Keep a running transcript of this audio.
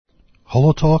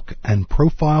HoloTalk and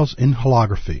Profiles in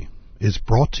Holography is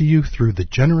brought to you through the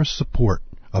generous support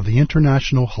of the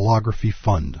International Holography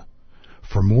Fund.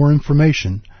 For more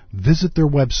information, visit their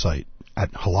website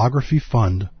at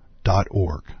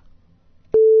holographyfund.org.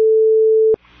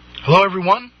 Hello,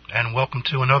 everyone, and welcome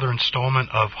to another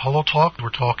installment of HoloTalk. We're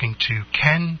talking to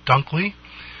Ken Dunkley,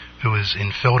 who is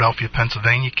in Philadelphia,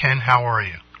 Pennsylvania. Ken, how are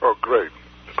you? Oh, great.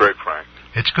 Great, Frank.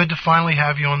 It's good to finally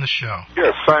have you on the show.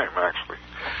 Yeah, same, actually.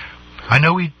 I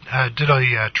know we did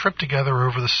a trip together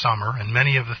over the summer, and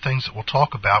many of the things that we'll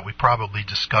talk about we probably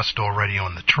discussed already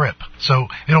on the trip. So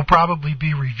it'll probably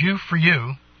be review for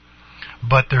you,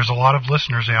 but there's a lot of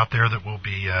listeners out there that will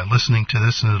be listening to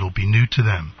this, and it'll be new to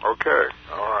them. Okay,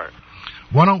 all right.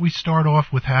 Why don't we start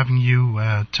off with having you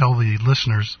tell the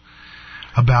listeners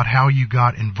about how you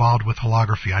got involved with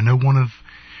holography. I know one of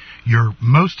your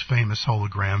most famous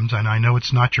holograms, and I know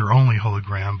it's not your only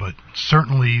hologram, but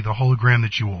certainly the hologram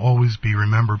that you will always be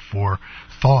remembered for,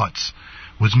 Thoughts,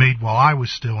 was made while I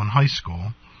was still in high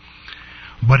school.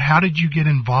 But how did you get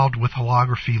involved with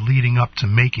holography leading up to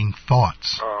making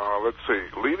Thoughts? Let's see.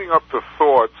 Leading up to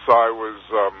Thoughts, I was,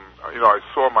 I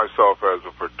saw myself as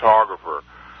a photographer.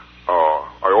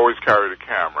 I always carried a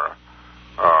camera,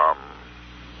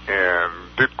 and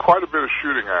did quite a bit of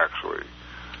shooting, actually.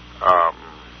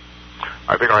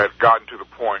 I think I had gotten to the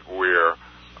point where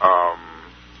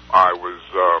I was,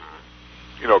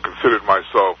 considered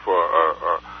myself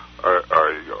a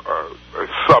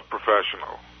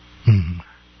sub-professional,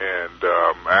 and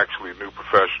actually knew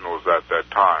professionals at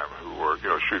that time who were,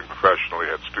 shooting professionally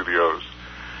at studios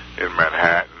in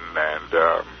Manhattan, and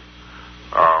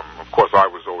of course I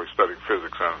was always studying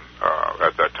physics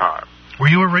at that time. Were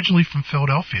you originally from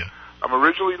Philadelphia? I'm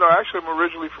originally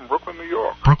from Brooklyn, New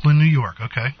York. Brooklyn, New York,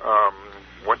 okay.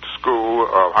 Went to school,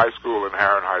 high school in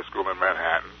Harron High School in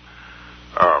Manhattan,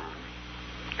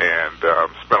 and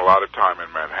spent a lot of time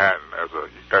in Manhattan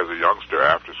as a youngster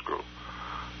after school.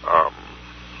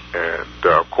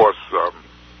 Of course,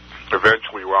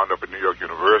 eventually wound up at New York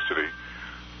University,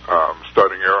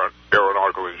 studying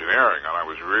aeronautical engineering, and I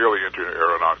was really into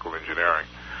aeronautical engineering,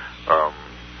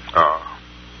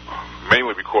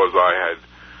 mainly because I had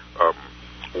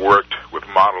worked with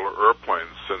model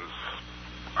airplanes since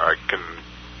I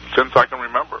can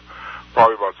remember,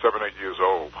 probably about 7, 8 years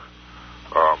old.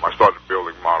 I started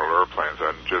building model airplanes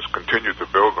and just continued to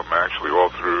build them actually all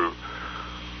through,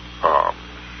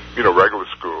 regular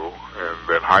school and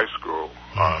then high school.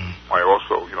 I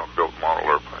also, built model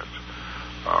airplanes.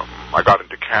 I got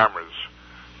into cameras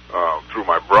through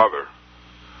my brother,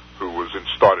 who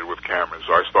started with cameras.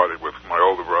 I started with my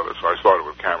older brother, so I started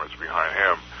with cameras behind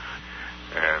him.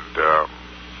 And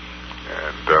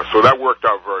so that worked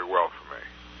out very well for me.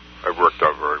 It worked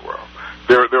out very well.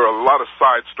 There are a lot of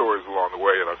side stories along the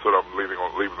way, and I thought I'm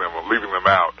leaving them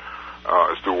out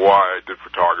as to why I did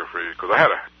photography, because I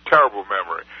had a terrible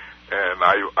memory, and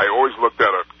I always looked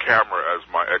at a camera as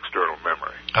my external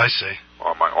memory. I see.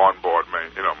 My onboard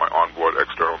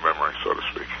external memory, so to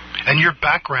speak. And your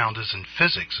background is in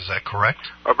physics, is that correct?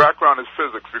 My background is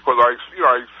physics because I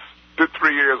did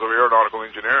 3 years of aeronautical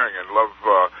engineering and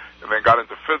and then got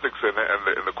into physics, and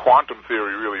the quantum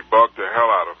theory really bugged the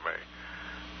hell out of me.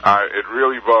 It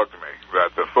really bugged me,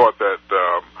 that the thought that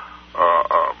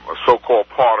a so-called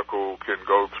particle can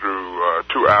go through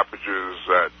two apertures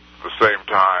at the same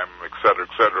time, et cetera,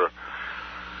 et cetera.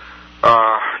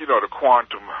 The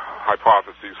quantum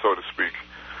hypothesis, so to speak,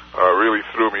 really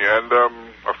threw me. And a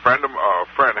friend,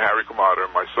 Harry Kamada,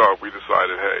 and myself, we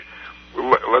decided, hey,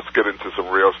 let's get into some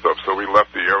real stuff. So we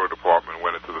left the aero department,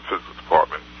 went into the physics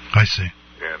department. I see.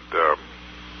 And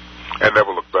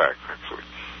never looked back, actually.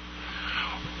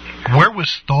 Where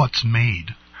was Thoughts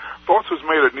made? Thoughts was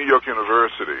made at New York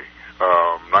University,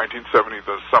 1970,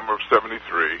 the summer of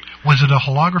 73. Was it a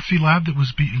holography lab that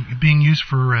was being used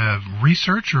for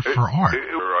research or for art?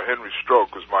 Henry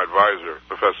Stroke was my advisor,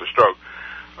 Professor Stroke.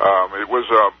 It was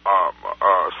a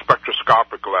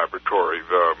spectroscopic laboratory.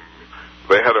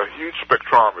 They had a huge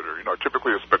spectrometer.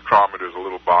 Typically a spectrometer is a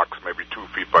little box, maybe 2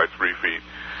 feet by 3 feet.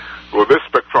 Well, this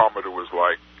spectrometer was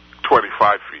like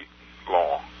 25 feet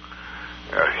long,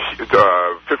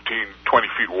 15, 20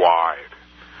 feet wide.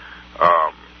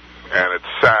 And it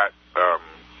sat,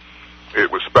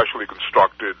 it was specially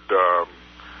constructed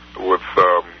with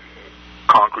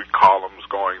concrete columns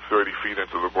going 30 feet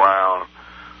into the ground,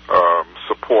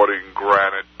 supporting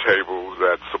granite tables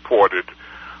that supported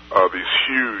these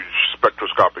huge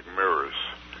spectroscopic mirrors.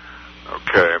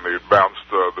 Okay, and they bounced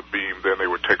the beam. Then they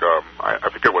would take I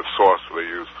forget what sauce they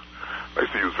used. They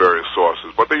used to use various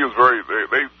sauces, but they used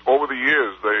over the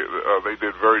years they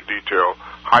did very detailed,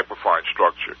 hyperfine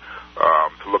structure.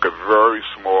 to look at very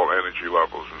small energy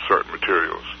levels in certain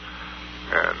materials.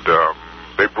 And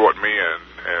they brought me in,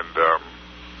 and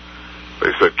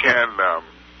they said, Ken,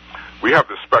 we have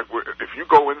the if you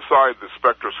go inside the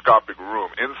spectroscopic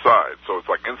room, inside, so it's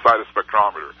like inside a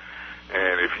spectrometer,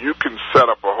 and if you can set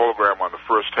up a hologram on the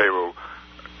first table,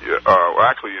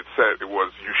 actually it said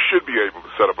you should be able to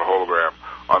set up a hologram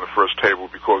on the first table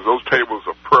because those tables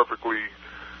are perfectly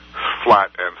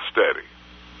flat and steady.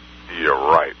 Yeah,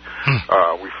 right.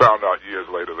 We found out years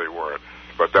later they weren't,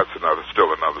 but that's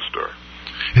still another story.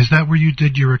 Is that where you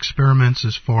did your experiments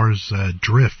as far as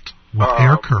drift with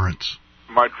air currents?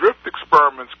 My drift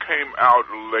experiments came out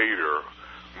later,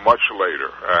 much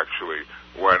later, actually,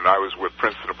 when I was with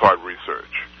Princeton Applied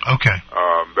Research. Okay.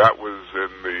 That was I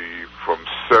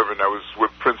was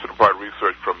with Princeton Applied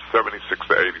Research from 76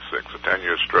 to 86, a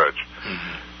 10-year stretch.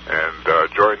 Mm-hmm. And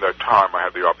during that time, I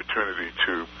had the opportunity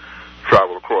to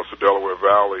travel across the Delaware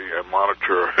Valley and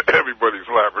monitor everybody's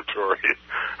laboratory.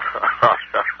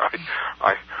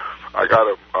 I got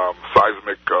a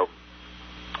seismic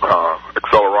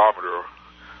accelerometer,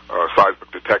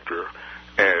 seismic detector,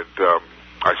 and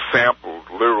I sampled,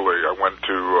 literally, I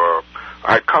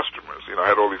had customers, I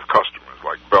had all these customers,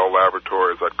 like Bell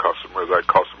Laboratories, I had customers at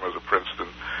Princeton,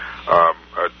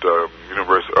 at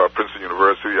Princeton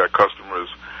University, I had customers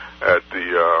at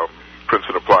the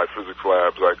Princeton Applied Physics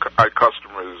Labs, I had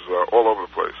customers all over the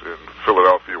place, in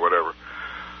Philadelphia, whatever.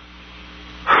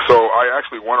 So I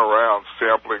actually went around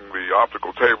sampling the optical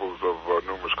tables of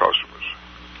numerous customers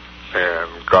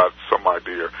and got some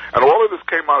idea. And all of this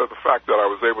came out of the fact that I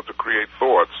was able to create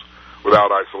thoughts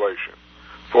without isolation.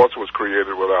 Thoughts was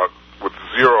created with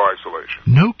zero isolation.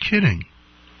 No kidding.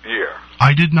 Yeah.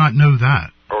 I did not know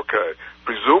that. Okay.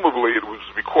 Presumably it was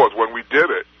because when I did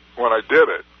it,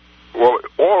 well,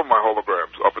 all of my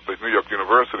holograms up at the New York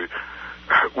University,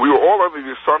 we were all under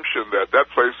the assumption that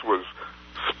place was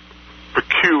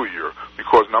peculiar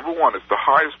because, number one, it's the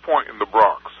highest point in the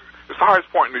Bronx. It's the highest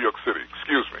point in New York City,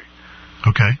 excuse me.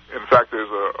 Okay. In fact,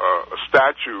 there's a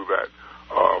statue that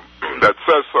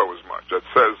says so as much. That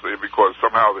says because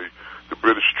somehow the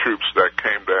British troops that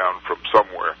came down from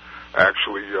somewhere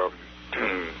actually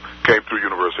came through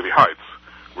University Heights,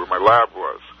 where my lab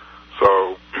was.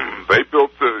 So they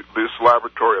built this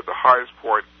laboratory at the highest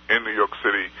point in New York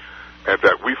City, and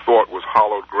that we thought was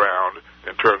hollowed ground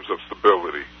in terms of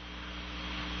stability.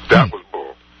 That was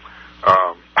bull.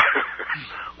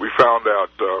 We found out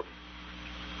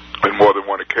on more than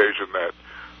one occasion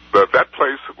that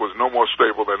place was no more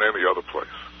stable than any other place.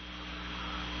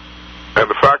 And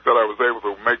the fact that I was able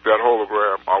to make that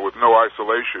hologram with no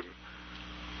isolation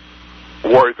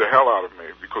worried the hell out of me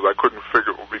because I couldn't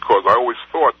because I always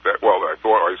thought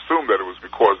I assumed that it was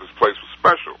because this place was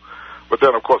special. But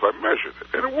then, of course, I measured it,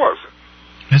 and it wasn't.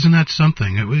 Isn't that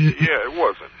something? Yeah, it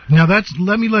wasn't. Now,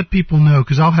 let me let people know,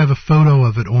 because I'll have a photo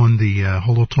of it on the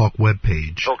HoloTalk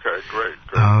webpage. Okay, great.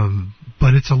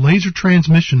 But it's a laser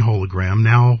transmission hologram.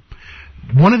 Now,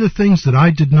 one of the things that I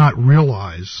did not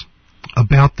realize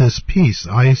about this piece,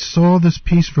 I saw this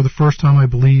piece for the first time, I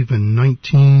believe, in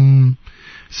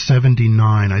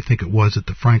 1979, I think it was, at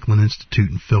the Franklin Institute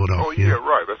in Philadelphia. Oh, yeah,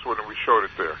 right. That's when we showed it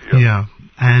there. Yeah.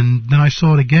 And then I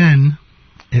saw it again.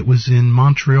 It was in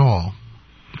Montreal,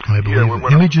 I believe.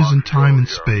 Images in Time and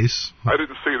Space. I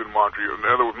didn't see it in Montreal. In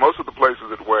other words, most of the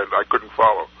places it went, I couldn't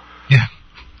follow. Yeah.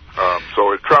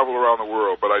 So it traveled around the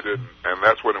world, but I didn't. And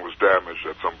that's when it was damaged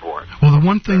at some point. Well, the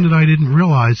one thing that I didn't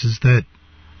realize is that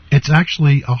it's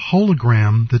actually a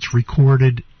hologram that's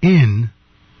recorded in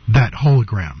that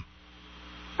hologram.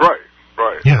 Right.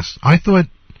 Yes, I thought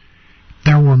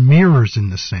there were mirrors in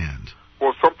the sand.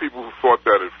 Well, some people thought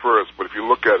that at first, but if you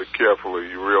look at it carefully,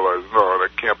 you realize, no,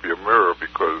 that can't be a mirror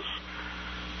because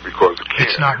it can't.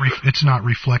 It's not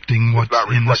reflecting what's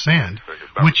in the sand.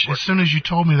 Which, as soon as you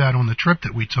told me that on the trip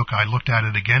that we took, I looked at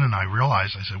it again and I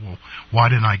realized, I said, well, why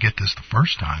didn't I get this the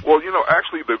first time? Well,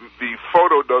 actually, the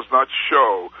photo does not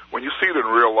show. When you see it in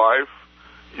real life,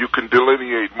 you can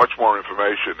delineate much more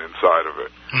information inside of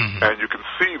it, and you can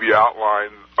see the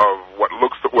outline of what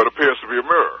appears to be a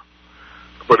mirror.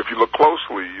 But if you look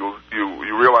closely, you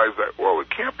realize that, well, it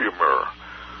can't be a mirror.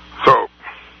 So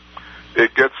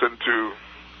it gets into.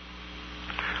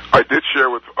 I did share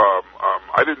with.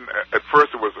 I didn't at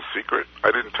first. It was a secret.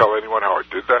 I didn't tell anyone how I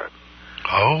did that.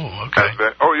 Oh, okay. And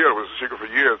then, it was a secret for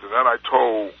years. And then I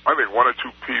told, I think, one or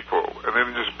two people, and then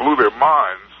it just blew their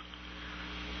minds.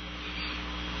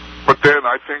 But then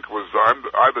I think it was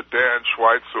either Dan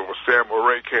Schweitzer or Sam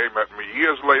Moret came at me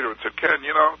years later and said, Ken,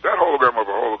 that hologram of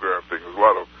a hologram thing is a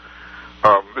lot of,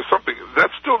 there's something,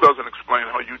 that still doesn't explain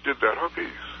how you did that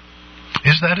piece.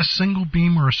 Is that a single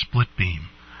beam or a split beam?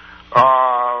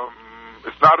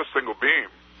 It's not a single beam.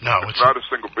 No, it's not a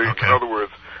single beam. Okay. In other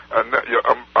words,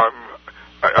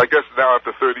 I guess now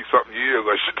after 30-something years,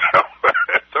 I should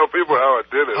tell people how I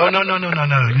did it. Oh, no.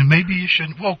 Maybe you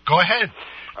shouldn't. Well, go ahead.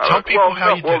 Tell people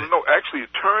how you did it. No, actually,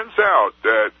 it turns out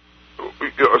that,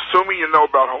 assuming you know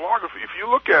about holography, if you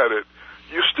look at it,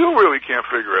 you still really can't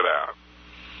figure it out.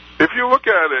 If you look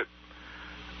at it,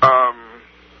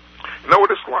 you know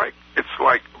what it's like? It's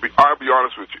like, I'll be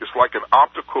honest with you, it's like an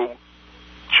optical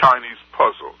Chinese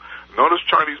puzzle. Notice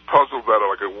Chinese puzzles that are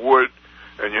like a wood,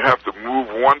 and you have to move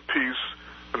one piece,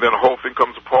 and then the whole thing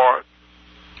comes apart?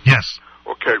 Yes.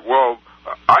 Okay, well,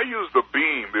 I use the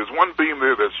beam. There's one beam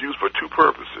there that's used for two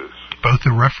purposes. Both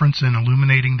the reference and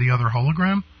illuminating the other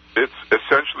hologram? It's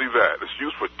essentially that. It's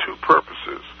used for two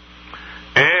purposes.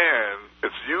 And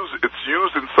it's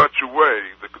used in such a way,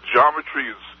 the geometry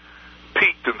is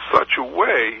peaked in such a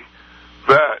way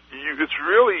that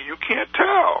you can't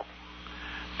tell.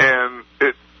 And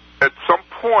at some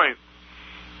point,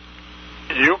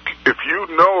 if you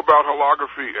know about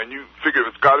holography and you figure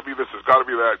it's got to be this, it's got to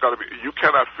be that, you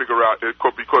cannot figure out it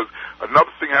because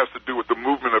another thing has to do with the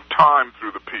movement of time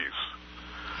through the piece.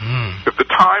 If the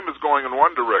time is going in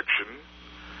one direction,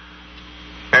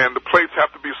 and the plates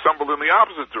have to be assembled in the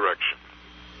opposite direction,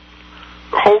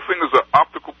 the whole thing is an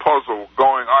optical puzzle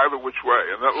going either which way,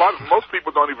 and most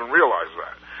people don't even realize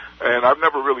that. And I've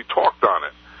never really talked on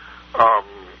it.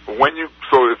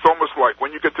 So it's almost like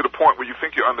when you get to the point where you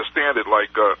think you understand it, like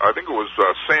I think it was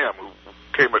Sam who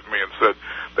came at me and said,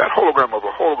 that hologram of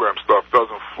a hologram stuff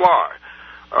doesn't fly.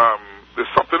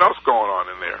 There's something else going on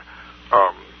in there.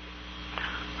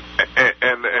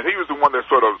 And he was the one that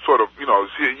sort of said,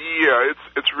 yeah,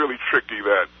 it's really tricky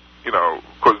that,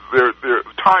 because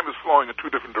time is flowing in two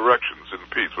different directions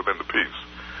within the piece.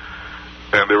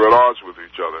 And they're at odds with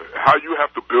each other. How you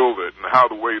have to build it and how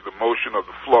the motion of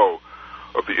the flow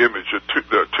of the image,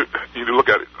 you look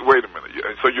at it, wait a minute,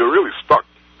 and so you're really stuck,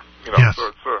 Yes.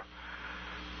 So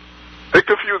it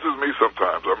confuses me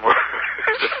sometimes.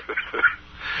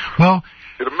 Well,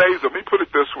 it amazes. Let me put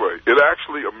it this way: it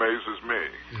actually amazes me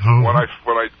when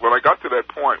I got to that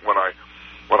point when I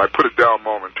put it down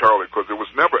momentarily, because it was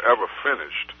never ever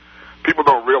finished. People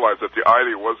don't realize that the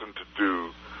idea was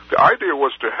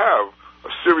to have a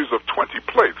series of 20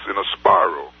 plates in a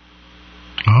spiral.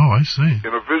 Oh, I see.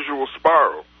 In a visual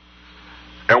spiral.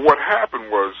 And what happened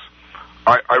was,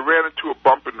 I ran into a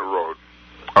bump in the road.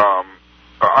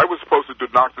 I was supposed to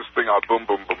knock this thing out, boom,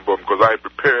 boom, boom, boom, because I had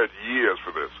prepared years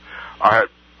for this. I had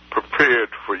prepared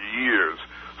for years,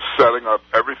 setting up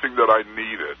everything that I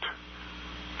needed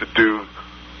to do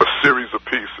a series of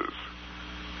pieces.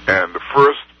 And the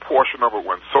first portion of it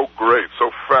went so great,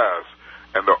 so fast,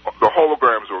 and the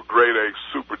holograms were grade A,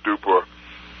 super duper,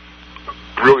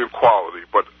 brilliant quality.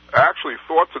 But actually,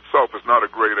 Thoughts itself is not a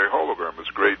grade A hologram, it's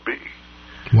grade B.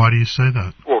 Why do you say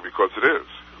that? Well, because it is.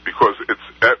 Because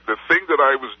the thing that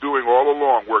I was doing all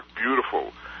along worked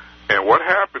beautiful. And what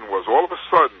happened was, all of a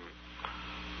sudden,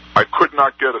 I could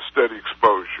not get a steady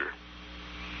exposure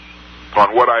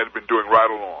on what I had been doing right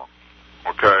along.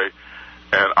 Okay?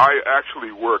 And I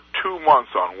actually worked 2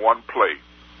 months on one plate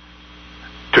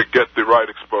to get the right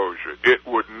exposure. It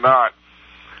would not.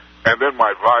 And then my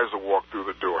advisor walked through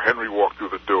the door. Henry walked through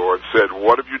the door and said,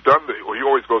 "What have you done?" Well, he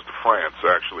always goes to France,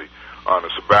 actually, on a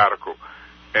sabbatical.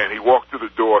 And he walked through the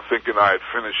door thinking I had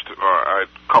finished,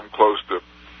 I'd come close to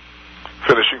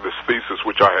finishing this thesis,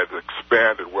 which I had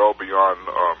expanded well beyond,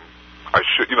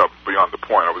 beyond the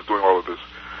point. I was doing all of this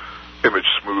image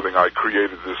smoothing. I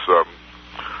created this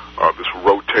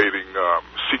rotating,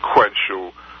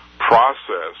 sequential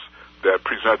process that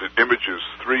presented images,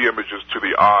 3 images to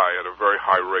the eye at a very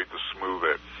high rate to smooth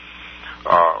it.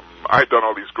 I had done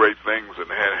all these great things, and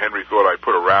Henry thought I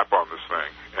put a wrap on this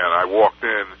thing. And I walked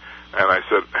in, and I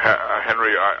said,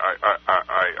 Henry,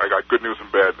 I got good news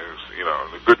and bad news.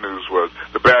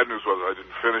 The bad news was I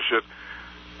didn't finish it.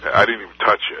 I didn't even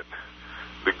touch it.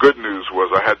 The good news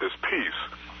was I had this piece.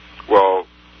 Well,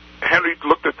 Henry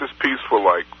looked at this piece for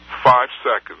like 5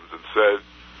 seconds and said,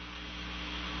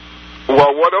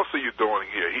 "Well, what else are you doing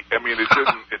here?"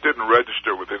 It didn't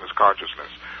register within his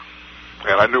consciousness,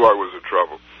 and I knew I was in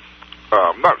trouble.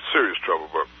 Not serious trouble,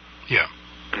 but yeah.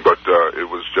 But it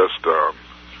was just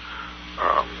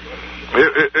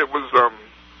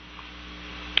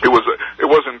it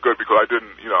wasn't good, because I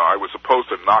didn't. I was supposed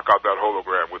to knock out that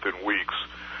hologram within weeks.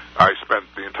 I spent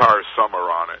the entire summer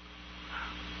on it.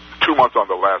 2 months on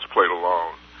the last plate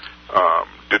alone.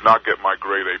 Did not get my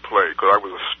grade A plate because I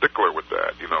was a stickler with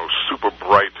that. Super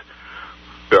bright.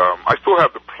 I still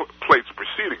have the plates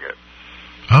preceding it.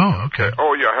 Oh, okay.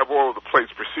 Oh, yeah, I have all of the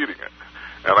plates preceding it.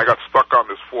 and I got stuck on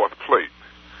this fourth plate.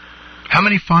 How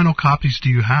many final copies do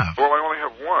you have? Well, I only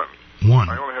have one. One.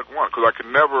 I only had one, because I could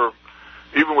never,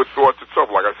 even with Thoughts itself,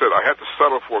 like I said, I had to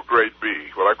settle for a grade B,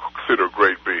 what I consider a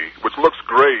grade B, which looks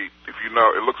great, if you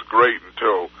know, it looks great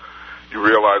until you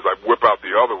realize I whip out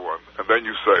the other one, and then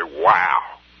you say, wow,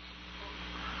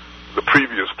 the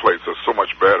previous plates are so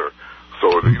much better. So,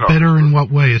 you know, better in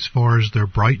what way, as far as their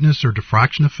brightness or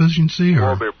diffraction efficiency? Or?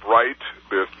 Well, they're bright.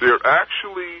 They are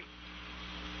actually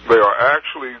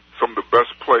some of the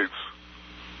best plates.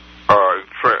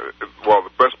 The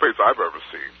best plates I've ever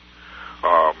seen.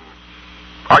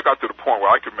 I got to the point where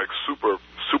I could make super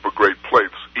great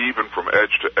plates, even from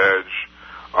edge to edge.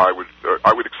 I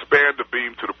would expand the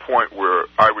beam to the point where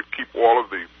I would keep all of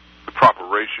the proper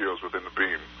ratios within the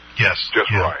beam. Yes.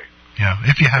 Just right. Yeah,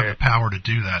 if you have the power to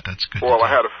do that, that's good. Well, I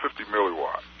had a 50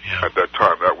 milliwatt at that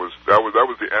time. That was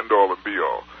the end all and be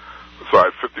all. So I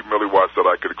had 50 milliwatts that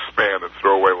I could expand and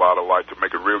throw away a lot of light to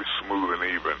make it really smooth and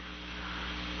even.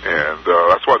 And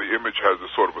that's why the image has a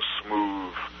sort of a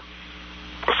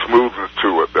smoothness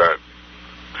to it.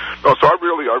 So I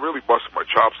really busted my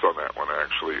chops on that one,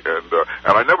 actually, and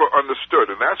I never understood,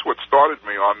 and that's what started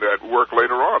me on that work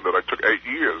later on that I took 8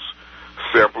 years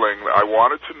sampling. I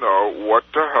wanted to know what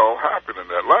the hell happened in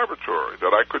that laboratory,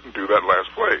 that I couldn't do that last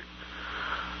plate.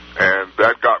 And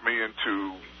that got me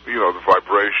into, the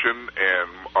vibration, and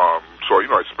so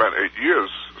I spent 8 years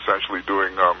essentially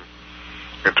doing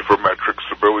interferometric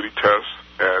stability tests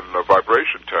and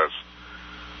vibration tests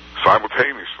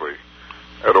simultaneously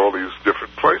at all these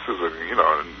different places, and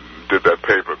did that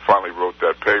paper, and finally wrote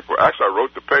that paper. Actually, I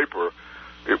wrote the paper.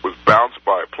 It was bounced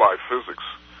by Applied Physics.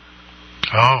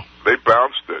 Oh. They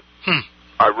bounced it.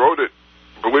 I wrote it,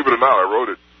 believe it or not, I wrote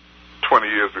it 20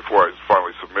 years before I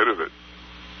finally submitted it.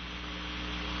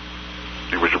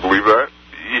 Would you believe that?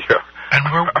 Yeah. And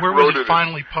where was it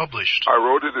finally published? I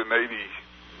wrote it in the 80s.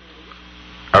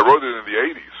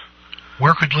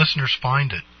 Where could listeners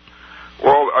find it?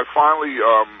 Well, I finally,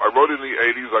 I wrote it in the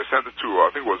 80s. I sent it to, I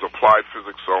think it was Applied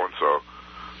Physics so-and-so,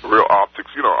 Real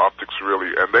Optics, Optics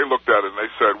really, and they looked at it and they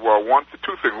said, well,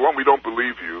 two things. One, we don't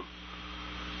believe you.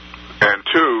 And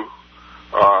two,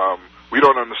 we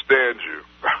don't understand you.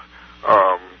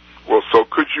 Well, so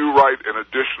could you write an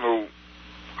additional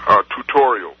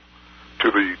tutorial to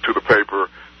the paper,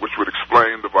 which would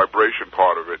explain the vibration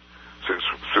part of it, since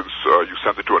you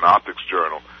sent it to an optics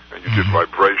journal and you did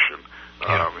vibration.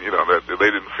 That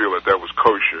they didn't feel that was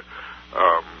kosher,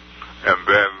 and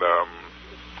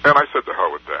I said to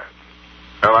hell with that,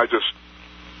 and I just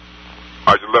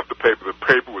left the paper. The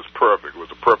paper was perfect. It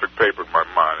was a perfect paper in my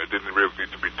mind. It didn't really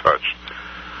need to be touched,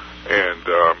 and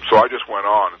so I just went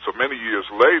on. And so many years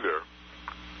later,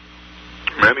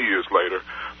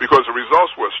 because the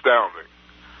results were astounding.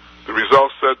 The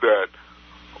results said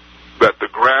that the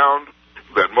ground,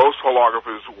 that most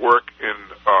holographers work in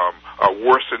a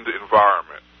worsened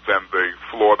environment than the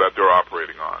floor that they're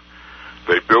operating on.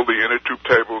 They build the inner tube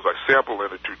tables. I sampled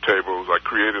inner tube tables. I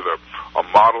created a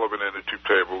model of an inner tube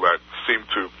table that seemed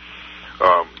to,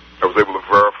 I was able to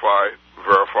verify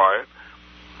it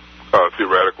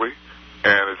theoretically,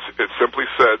 and it simply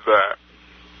said that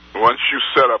once you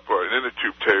set up an inner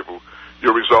tube table,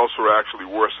 your results were actually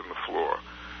worse than the floor.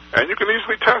 And you can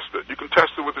easily test it. You can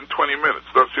test it within 20 minutes.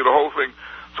 See, the whole thing.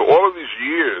 So all of these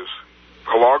years,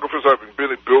 holographers have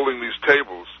been building these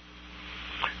tables,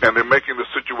 and they're making the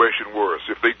situation worse.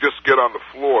 If they just get on the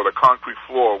floor, the concrete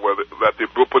floor that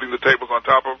they're putting the tables on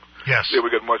top of, they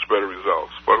would get much better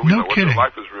results. But no kidding.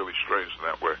 Life is really strange in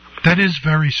that way. That is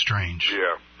very strange.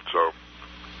 Yeah. So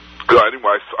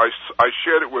anyway, I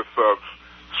shared it with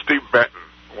Steve Benton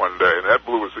one day, and that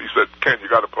blew his. He said, "Ken, you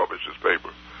got to publish this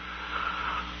paper.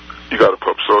 You got to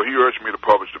publish." So he urged me to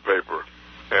publish the paper,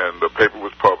 and the paper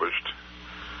was published,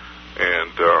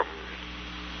 and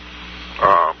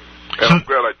I'm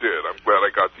glad I did. I'm glad I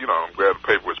got, I'm glad the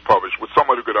paper was published with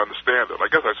someone who could understand it. I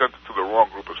guess I sent it to the wrong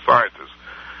group of scientists,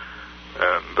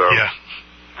 and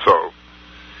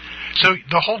So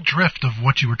the whole drift of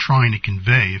what you were trying to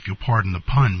convey, if you'll pardon the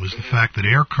pun, was the fact that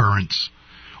air currents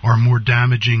are more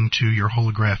damaging to your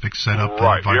holographic setup than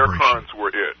vibration. Air currents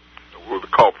were the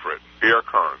culprit. Air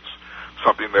currents,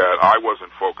 something that I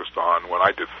wasn't focused on when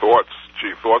I did Thoughts.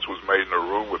 Gee, Thoughts was made in a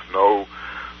room with no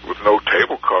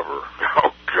table cover.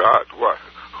 Oh God, what?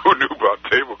 Who knew about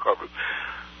table covers?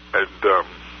 And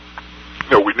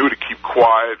we knew to keep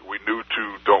quiet. We knew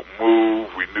to don't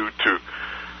move. We knew to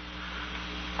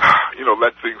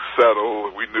let things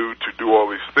settle. We knew to do all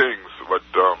these things, but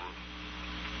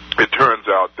it turns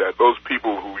out that those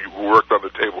people who worked on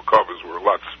the table covers were a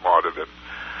lot smarter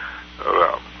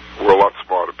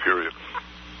period.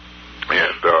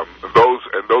 And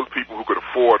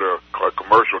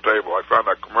table. I found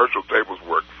that commercial tables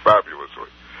worked fabulously.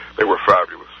 They were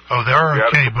fabulous. Oh, they're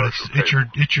okay, but it's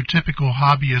your typical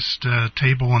hobbyist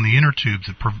table on the inner tubes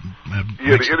that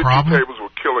makes the problem. The inner tube tables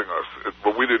were killing us,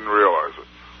 but we didn't realize it.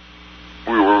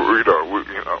 We were,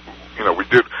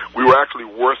 we were actually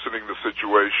worsening the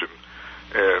situation,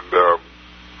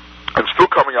 and still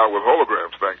coming out with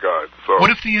holograms, thank God. So,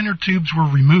 what if the inner tubes were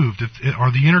removed?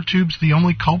 Are the inner tubes the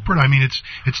only culprit? I mean,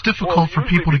 it's difficult for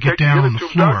people to get down on the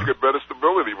floor. You get better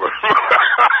stability, but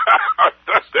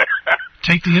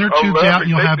take the inner tubes out, and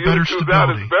you'll have better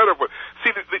stability. Better, but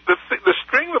see, the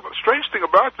strange thing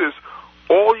about this,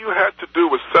 all you had to do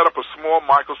was set up a small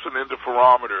Michelson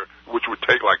interferometer, which would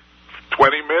take like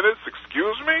 20 minutes.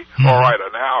 Excuse me? Mm-hmm. All right,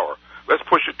 an hour. Let's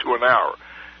push it to an hour,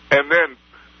 and then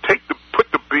put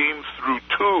the beams through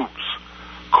tubes,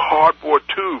 cardboard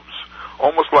tubes,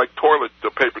 almost like toilet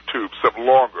paper tubes, except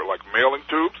longer, like mailing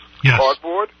tubes. Yes.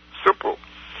 Cardboard, simple.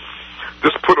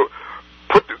 Just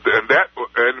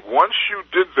and once you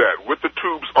did that with the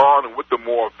tubes on and with the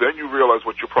morph, then you realize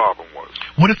what your problem was.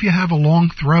 What if you have a long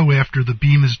throw after the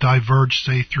beam is diverged,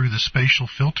 say through the spatial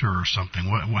filter or something?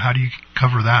 How do you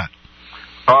cover that?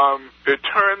 It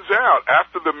turns out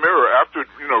after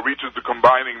it reaches the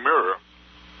combining mirror,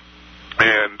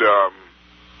 and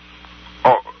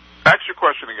ask your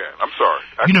question again. I'm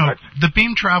sorry. The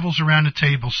beam travels around a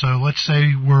table, so let's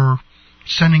say we're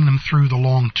sending them through the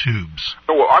long tubes.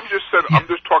 Well, I'm just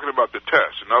talking about the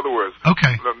test. In other words,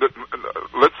 okay.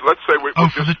 Let's say we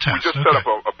just set up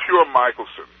a pure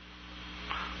Michelson.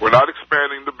 We're not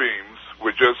expanding the beams.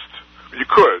 You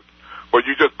could, but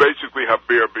you just basically have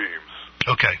bare beams.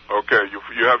 Okay. Okay.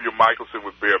 You have your Michelson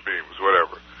with bare beams,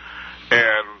 whatever.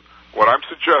 And what I'm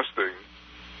suggesting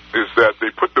is that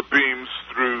they put the beams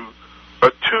through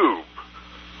a tube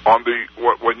on the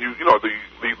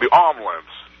arm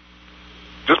lengths.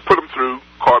 Just put them through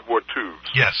cardboard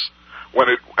tubes. Yes.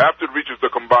 After it reaches the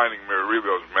combining mirror, it really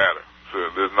doesn't matter. So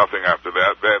there's nothing after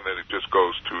that. Then it just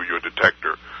goes to your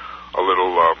detector, a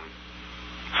little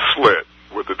slit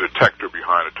with a detector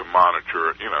behind it to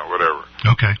monitor, whatever.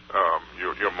 Okay.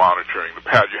 You're monitoring the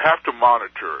pad. You have to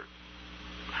monitor it.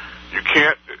 You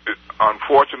can't.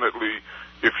 Unfortunately,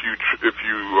 if you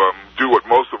do what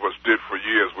most of us did for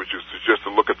years, which is just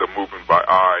to look at the movement by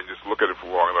eye and just look at it for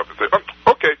long enough and say,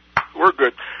 okay, we're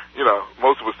good.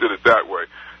 Most of us did it that way.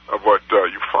 But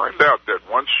you find out that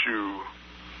once you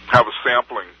have a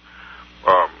sampling,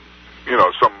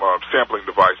 some sampling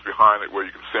device behind it where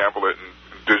you can sample it and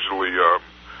digitally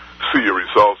see your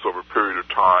results over a period of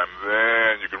time,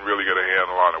 then you can really get a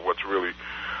handle on it, what's really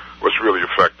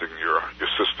affecting your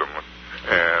system.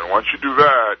 And once you do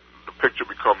that, the picture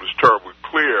becomes terribly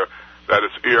clear that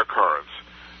it's air currents.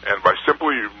 And by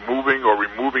simply moving or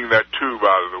removing that tube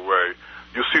out of the way,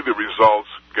 you'll see the results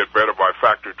get better by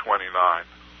factor 29.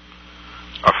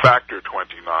 A factor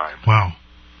 29. Wow.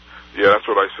 Yeah, that's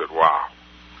what I said. Wow.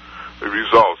 The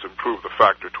results improve the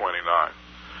factor 29.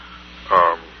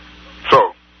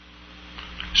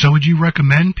 So would you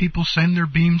recommend people send their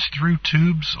beams through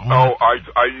tubes? No, I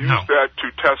use that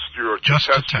to test your... Just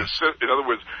to test. In other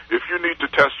words, if you need to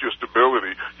test your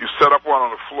stability, you set up one on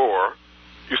the floor,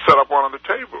 you set up one on the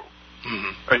table.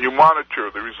 Mm-hmm. And you monitor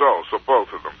the results of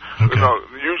both of them. Okay.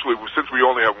 Usually, since we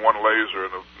only have one laser,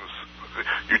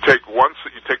 you take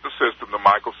the system, the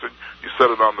Michelson, you set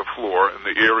it on the floor in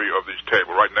the area of the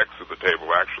table, right next to the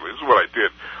table. Actually, this is what I did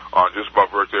on just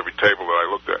about virtually every table that I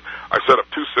looked at. I set up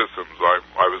two systems.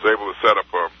 I was able to set up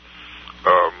a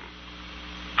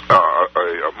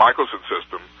Michelson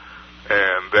system,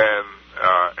 and then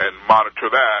and monitor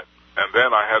that, and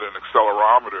then I had an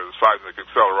accelerometer, the seismic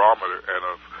accelerometer,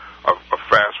 and a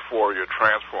fast Fourier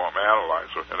transform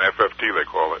analyzer, an FFT they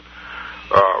call it,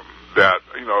 that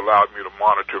allowed me to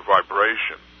monitor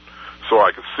vibration, so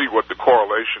I could see what the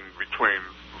correlation between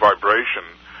vibration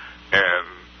and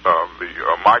the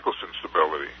Michelson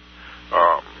stability.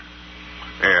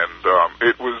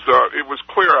 It was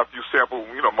clear after you sample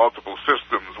multiple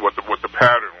systems what the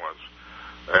pattern was,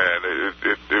 and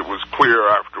it was clear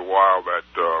after a while that.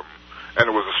 And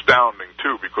it was astounding,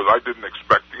 too, because I didn't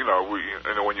expect,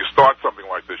 when you start something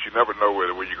like this, you never know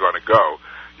where you're going to go.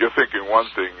 You're thinking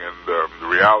one thing, and the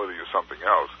reality is something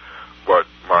else. But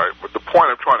the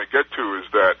point I'm trying to get to is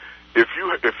that if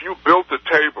you built a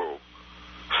table,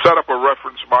 set up a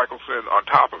reference Michelson on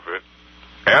top of it,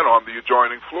 and on the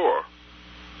adjoining floor,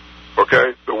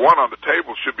 okay, the one on the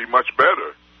table should be much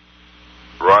better,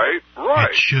 right?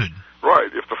 Right. It should.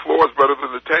 Right. If the floor is better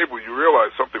than the table, you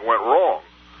realize something went wrong.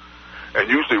 And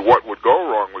usually what would go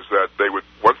wrong was that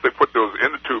once they put those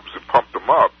in the tubes and pumped them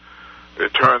up,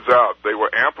 it turns out they were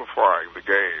amplifying the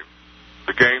gain.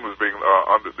 The gain was being, in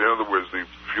other words, if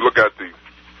you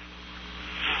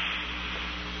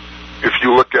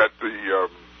the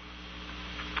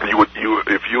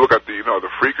if you look at the the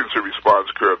frequency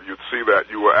response curve, you'd see that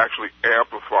you were actually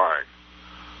amplifying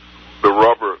the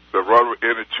rubber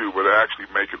inner tube would actually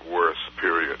make it worse.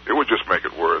 Period. It would just make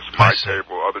it worse. My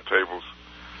table, other tables.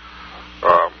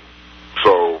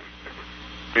 So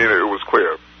it was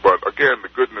clear. But again, the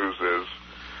good news is,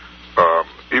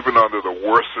 even under the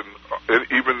worsened,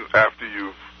 even after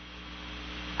you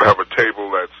have a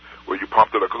table that's where you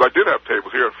pumped it up, because I did have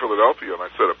tables here in Philadelphia, and I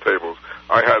set up tables.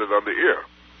 I had it under ear.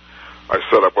 I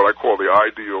set up what I call the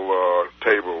ideal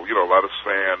table. A lot of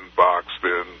sand boxed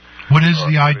in. What is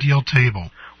the ideal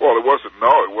table? Well, it wasn't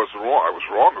wrong. I was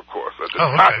wrong, of course. At the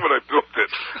time when I built it,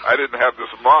 I didn't have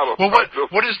this model. Well,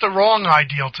 what is the wrong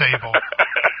ideal table?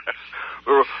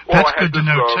 Well, that's good to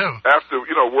know, too. After,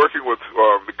 working with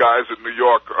the guys in New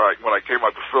York, when I came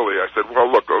out to Philly, I said, well,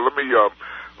 look, let me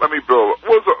build.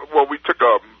 We took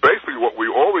basically what we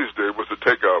always did was to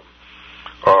take a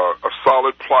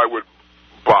solid plywood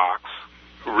box,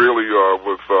 really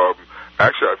with,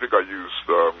 actually I think I used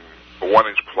a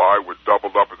 1-inch plywood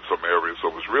doubled up in some areas, so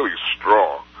it was really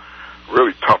strong,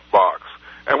 really tough box.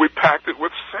 And we packed it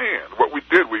with sand. What we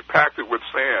did, we packed it with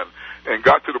sand and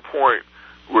got to the point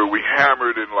where we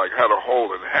hammered and had a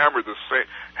hole and hammered the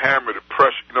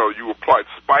pressure. You applied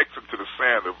spikes into the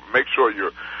sand to make sure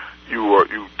you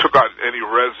took out any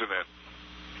resonant.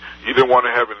 You didn't want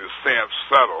to have any sand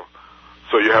settle,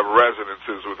 so you have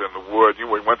resonances within the wood.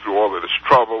 We went through all of this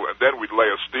trouble, and then we'd lay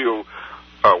a steel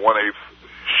 1/8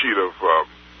 sheet of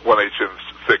 1/8 inch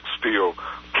thick steel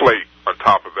plate on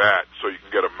top of that, so you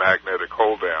can get a magnetic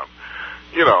hold down.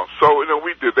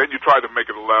 We did. Then you tried to make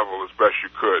it level as best you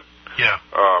could. Yeah.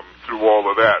 Through all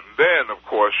of that. And then, of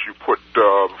course, you put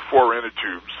 4 inner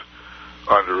tubes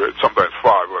under it, sometimes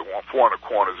 5, 4 in the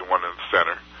corners and 1 in the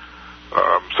center.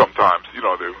 Sometimes,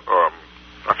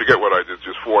 I forget what I did,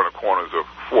 just 4 in the corners of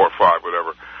 4 or 5,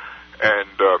 whatever. And,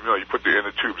 you put the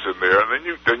inner tubes in there, and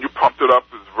then you pumped it up.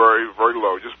 It's very, very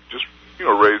low. Just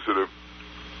raise it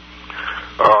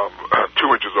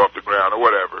 2 inches off the ground or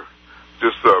whatever.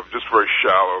 Just very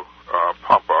shallow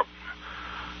pump up.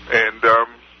 And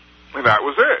that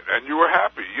was it. And you were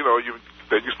happy.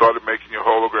 Then you started making your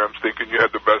holograms thinking you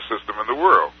had the best system in the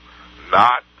world.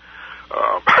 Not.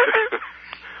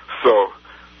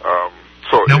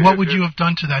 Now, what would you have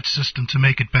done to that system to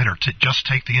make it better? To just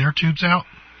take the inner tubes out?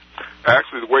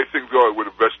 Actually, the way things go, it would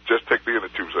have best just take the inner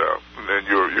tubes out. And then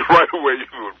you're right away, you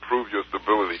will improve your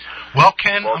stability. Well,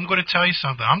 Ken, I'm going to tell you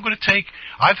something.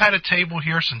 I've had a table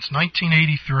here since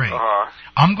 1983.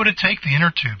 I'm going to take the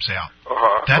inner tubes out.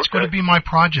 That's going to be my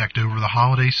project over the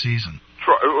holiday season.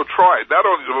 Try it. Not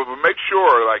only, make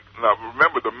sure, now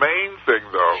remember the main thing,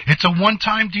 though. It's a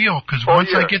one-time deal, because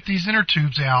once I get these inner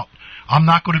tubes out, I'm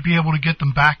not going to be able to get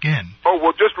them back in. Oh,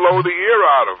 well, just lower the air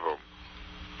out of them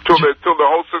till the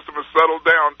whole system is settled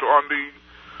down on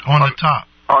the top.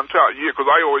 On top, yeah, because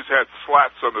I always had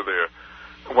slats under there.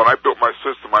 When I built my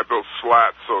system, I built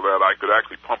slats so that I could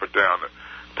actually pump it down,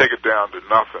 take it down to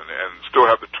nothing, and still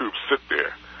have the tubes sit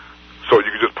there, so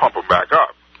you could just pump them back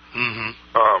up. Mm-hmm.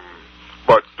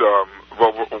 But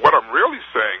what I'm really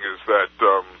saying is that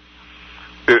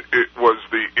it was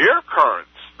the air currents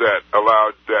that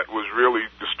was really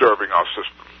disturbing our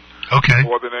system. Okay.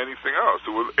 More than anything else,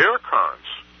 it was air currents,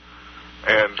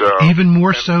 and even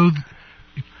more so.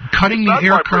 Cutting the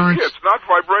air currents. Yeah, it's not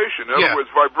vibration. In other words,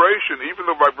 vibration. Even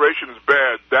though vibration is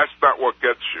bad, that's not what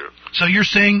gets you. So you're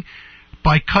saying,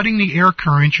 by cutting the air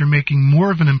currents, you're making more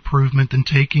of an improvement than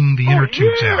taking the inner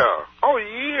tubes out. Oh,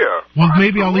 yeah. Well,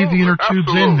 maybe I'll leave the inner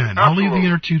tubes in then. I'll leave the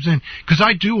inner tubes in. Because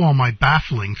I do all my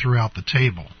baffling throughout the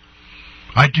table.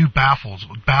 I do baffle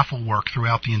work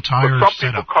throughout the entire but some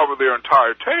setup. People cover their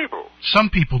entire table. Some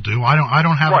people do. I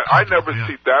don't have a cover. I never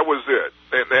see. That was it.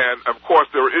 And of course,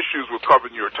 there were issues with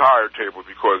covering your entire table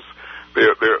because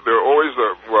there always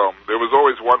there was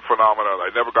always one phenomenon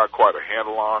I never got quite a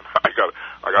handle on. I got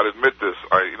to admit this.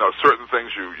 Certain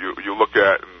things you look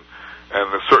at and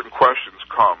certain questions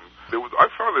come. I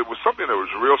found it was something that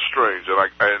was real strange, and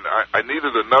I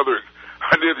needed another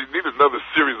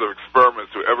series of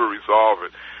experiments to ever resolve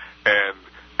it, and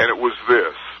it was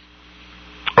this.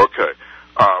 Okay,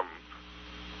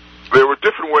 there were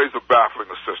different ways of baffling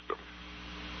the system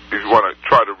if you want to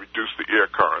try to reduce the air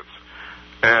currents,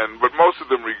 but most of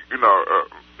them,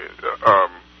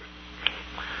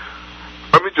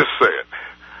 let me just say it.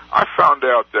 I found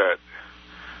out that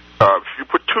if you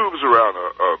put tubes around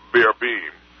a bare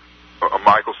beam, a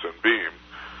Michelson beam,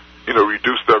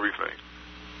 reduced everything.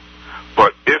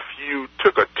 But if you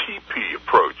took a TP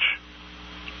approach,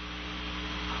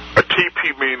 a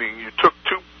TP meaning you took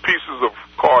 2 pieces of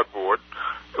cardboard,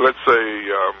 let's say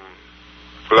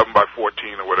 11 by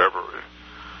or whatever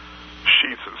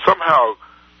sheets and somehow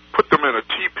put them in a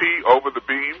teepee over the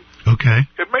beam. Okay.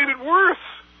 It made it worse.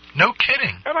 No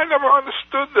kidding. And I never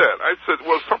understood that. I said,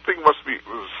 well, something must be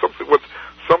something.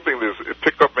 It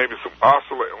picked up maybe some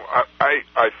oscillate.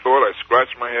 I thought, I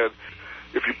scratched my head.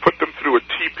 If you put them through a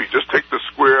teepee, just take the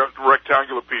square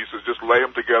rectangular pieces, just lay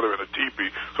them together in a teepee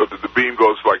so that the beam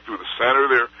goes like through the center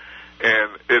there.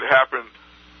 And it happened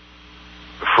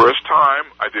the first time.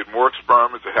 I did more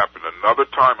experiments. It happened another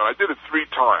time, and I did it 3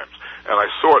 times. And I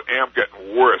saw it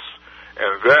getting worse.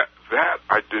 And that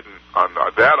I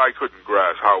couldn't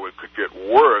grasp how it could get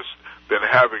worse than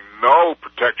having no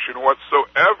protection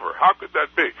whatsoever. How could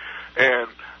that be?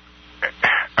 And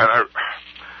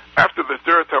after the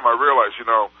 3rd time, I realized, you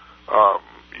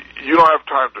don't have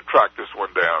time to track this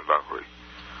one down, Dunkley.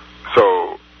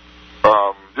 So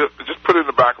just put it in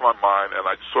the back of my mind, and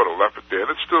I just sort of left it there,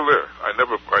 and it's still there.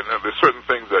 There's certain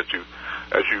things that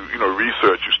as you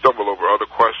research, you stumble over other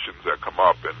questions that come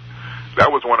up, and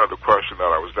that was one other question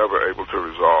that I was never able to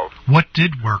resolve. What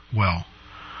did work well?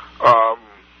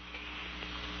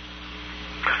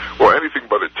 Well, anything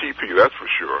but a TP, that's for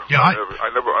sure. Yeah, I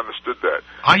never understood that.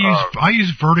 I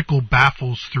use vertical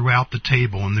baffles throughout the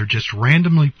table, and they're just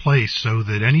randomly placed so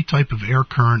that any type of air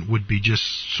current would be just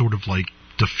sort of like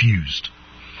diffused.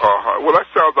 Well, that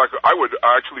sounds like I would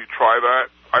actually try that.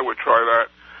 I would try that.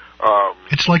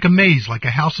 It's like a maze, like a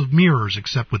house of mirrors,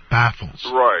 except with baffles.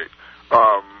 Right.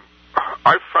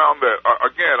 I found that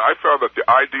the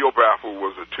ideal baffle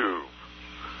was a tube,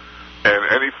 and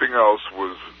anything else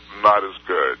was not as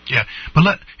good. Yeah,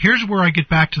 but here's where I get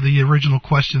back to the original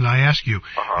question that I asked you.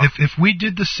 If we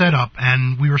did the setup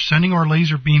and we were sending our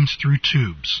laser beams through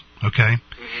tubes, okay,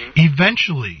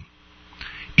 eventually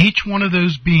each one of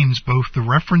those beams, both the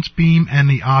reference beam and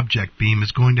the object beam,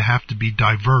 is going to have to be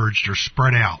diverged or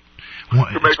spread out. To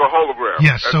make a hologram.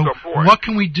 Yes, so what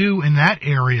can we do in that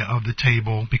area of the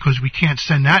table, because we can't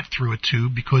send that through a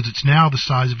tube because it's now the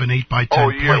size of an 8x10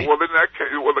 plate. Well, in that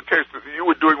case, the case that you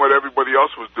were doing what everybody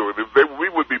else was doing. We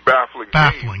would be baffling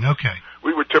beams. Okay.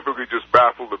 We would typically just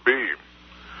baffle the beam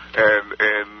and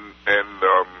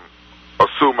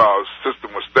assume our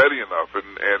system was steady enough,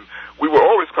 and we would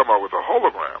always come out with a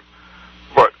hologram.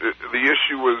 But the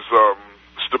issue was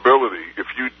stability. If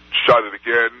you shot it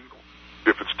again,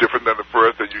 if it's different than the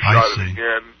first, then you shot it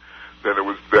again.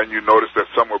 Then you noticed that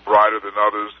some were brighter than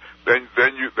others. Then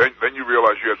you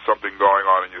realized you had something going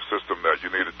on in your system that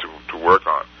you needed to work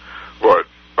on. But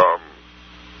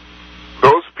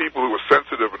those people who were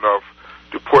sensitive enough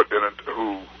to put in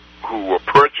who were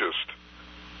purchased.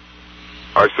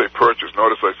 I say purchased.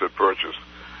 Notice I said purchased.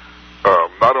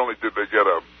 Not only did they get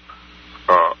a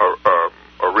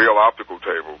real optical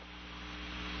table,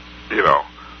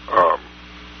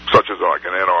 such as like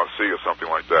an NRC or something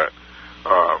like that.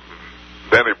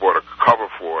 Then they bought a cover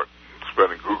for it,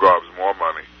 spending gobs more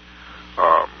money.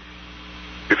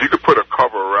 If you could put a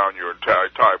cover around your entire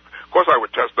type, of course I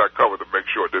would test that cover to make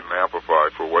sure it didn't amplify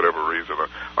for whatever reason.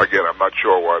 Again, I'm not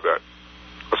sure why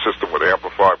a system would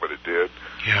amplify, but it did.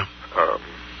 Yeah.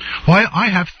 Well, I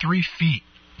have 3 feet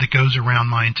that goes around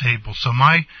my table, so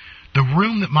the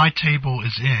room that my table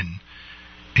is in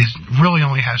really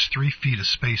only has 3 feet of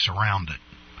space around it.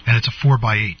 And it's a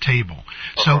 4x8 table.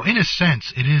 So, in a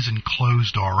sense, it is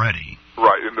enclosed already.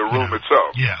 Right, in the room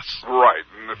itself. Yes. Right.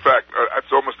 And in fact,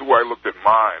 that's almost the way I looked at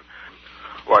mine.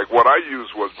 Like, what I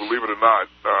used was, believe it or not,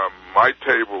 my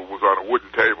table was on a wooden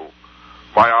table.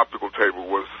 My optical table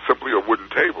was simply a wooden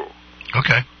table.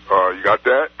 Okay. You got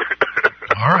that?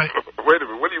 All right. Wait a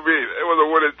minute. What do you mean? It was a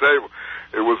wooden table.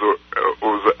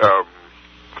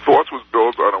 Thoughts was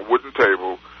built on a wooden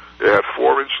table. It had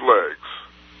 4-inch legs.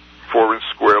 4-inch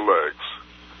square legs,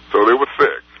 so they were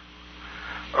thick.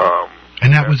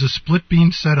 And that was a split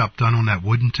beam setup done on that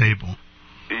wooden table.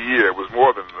 Yeah, it was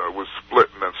more than it was split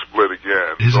and then split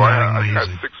again. Isn't that amazing? I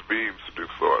had 6 beams to do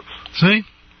thoughts. See,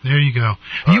 there you go.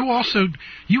 You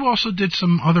also did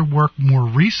some other work more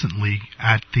recently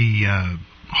at the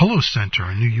Holo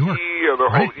Center in New York.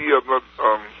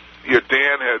 Yeah,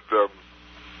 Dan had,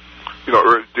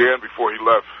 Dan before he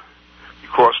left.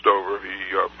 Crossed over.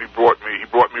 He brought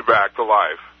me back to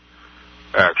life.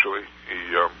 Actually,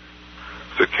 he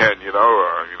said, "Ken,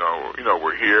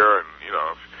 we're here, and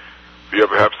if you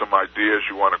ever have some ideas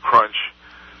you want to crunch,"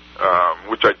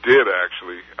 which I did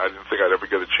actually. I didn't think I'd ever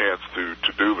get a chance to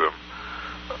do them,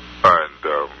 and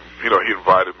he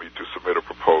invited me to submit a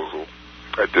proposal.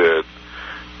 I did,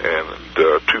 and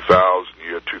in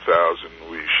 2000,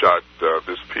 we shot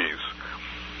this piece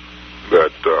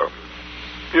that.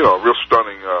 A real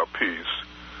stunning piece.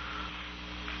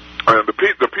 And the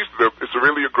piece, it's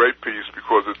really a great piece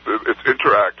because it's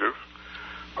interactive.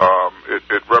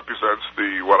 It represents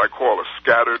what I call a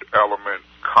scattered element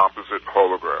composite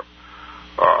hologram.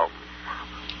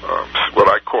 What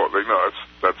I call,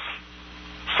 that's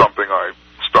something I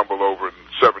stumbled over in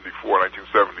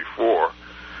 1974.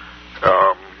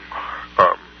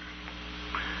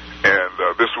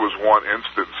 This was one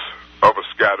instance of a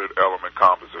scattered element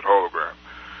composite hologram,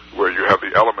 where you have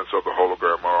the elements of the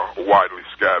hologram are widely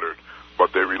scattered,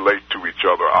 but they relate to each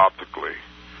other optically.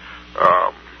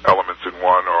 Elements in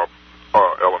one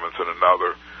are elements in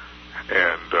another,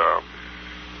 and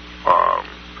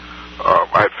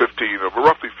I had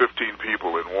roughly 15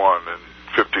 people in one and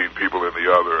 15 people in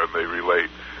the other, and they relate.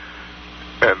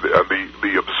 And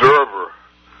the observer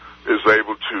is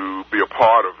able to be a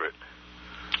part of it.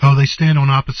 Oh, they stand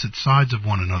on opposite sides of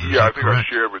one another. Yeah, I think correct?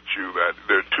 I shared with you that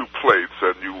there are two plates,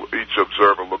 and each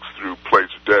observer looks through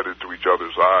plates dead into each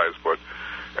other's eyes,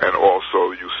 and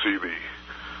also you see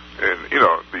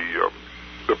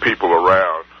the people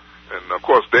around. And of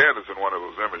course, Dan is in one of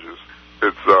those images.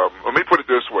 It's let me put it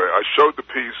this way: I showed the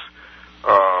piece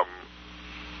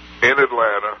in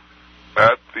Atlanta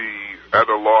at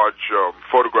a large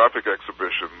photographic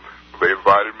exhibition. They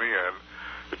invited me in.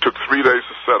 It took 3 days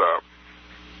to set up.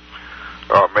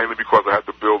 Mainly because I had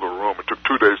to build a room. It took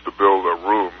 2 days to build a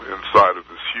room inside of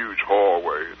this huge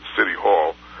hallway in City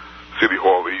Hall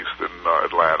East in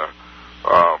Atlanta.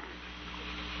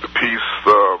 The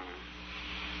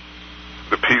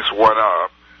piece went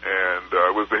up, and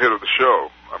it was the hit of the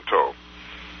show, I'm told.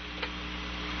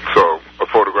 So, a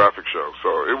photographic show. So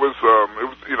it was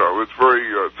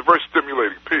it's a very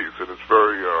stimulating piece, and it's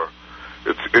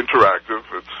interactive.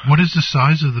 What is the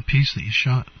size of the piece that you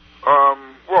shot?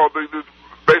 Well, the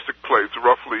basic plates,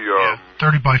 roughly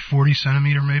 30 by 40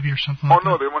 centimeter, maybe, or something like that.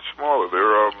 Oh no, they're much smaller.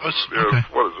 They're okay.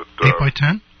 What is it? 8 by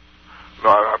 10? No,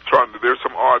 I'm trying to. There's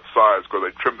some odd size because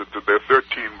they trimmed it to. They're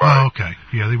 13 by. Oh, okay.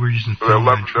 Yeah, they were using. They're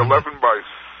 11 by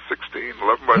 16,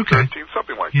 11 by 13,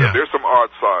 something like that. There's some odd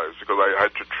size because I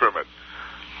had to trim it.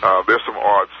 There's some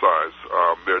odd size.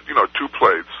 They're two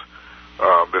plates.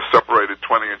 They're separated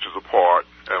 20 inches apart,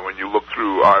 and when you look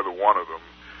through either one of them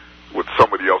with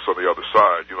somebody else on the other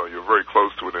side, you're very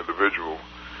close to an individual,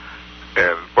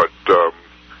 but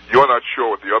you're not sure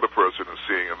what the other person is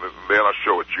seeing, and they're not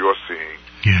sure what you're seeing.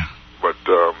 Yeah. But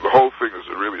the whole thing is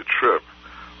really a trip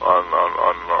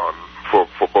for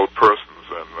both persons,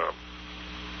 and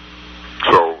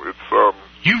so it's.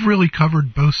 You've really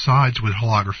covered both sides with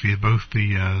holography, both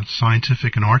the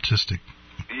scientific and artistic.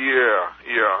 Yeah.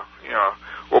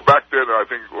 Well, back then, I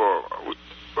think,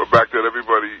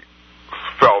 everybody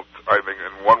felt, I think,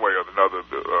 in one way or another,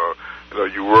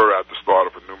 that, you were at the start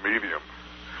of a new medium,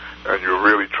 and you're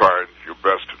really trying your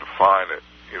best to define it.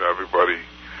 Everybody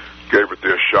gave it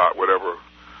their shot, whatever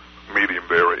medium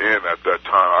they were in at that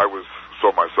time. I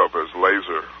saw myself as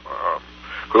laser,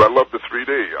 because I love the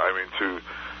 3D. I mean,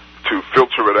 to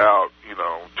filter it out,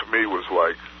 to me was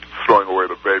like throwing away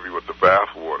the baby with the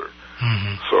bathwater.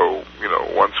 Mm-hmm. So,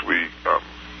 once we,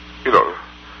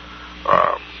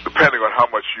 depending on how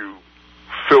much you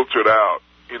filtered out,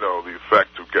 the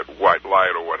effect to get white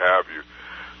light or what have you,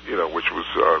 which was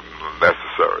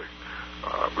necessary.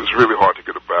 It was really hard to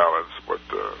get a balance, but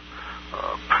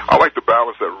I like the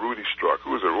balance that Rudy struck.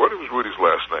 Who was it? What was Rudy's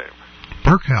last name?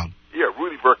 Burkhout. Yeah,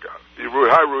 Rudy Burkhout.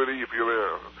 Hi, Rudy, if you're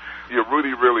there. Yeah,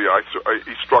 Rudy really,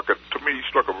 he struck a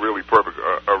really perfect,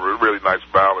 a really nice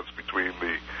balance between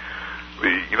the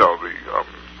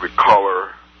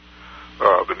color,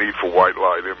 the need for white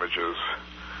light images,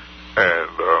 and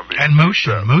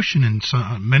motion in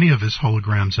many of his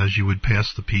holograms as you would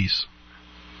pass the piece.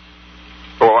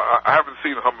 Well, I haven't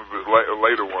seen some of his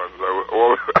later ones.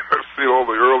 I've seen all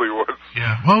the early ones.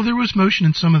 Yeah. Well, there was motion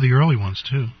in some of the early ones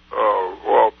too. Oh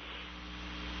well,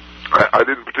 I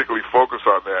didn't particularly focus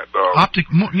on that.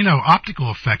 Optical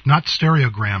effect, not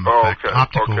stereogram effect. Okay.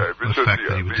 Optical It's effect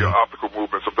just, that he would the do. optical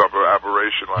movement, some type of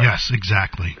aberration. Yes,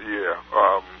 exactly. Yeah.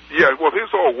 Well,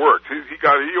 his all worked. He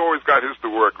always got his to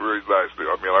work really nicely.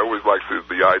 I mean, I always liked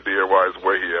the idea-wise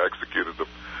way he executed them.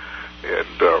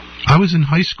 And I was in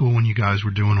high school when you guys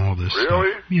were doing all this. Really?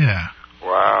 Stuff. Yeah.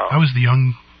 Wow. I was the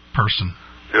young person.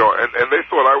 And they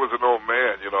thought I was an old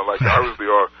man. Like I was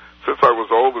since I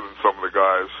was older than some of the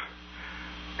guys.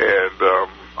 And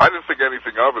I didn't think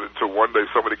anything of it until one day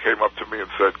somebody came up to me and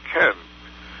said, "Ken,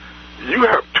 you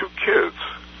have 2 kids.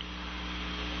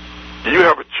 You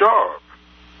have a job.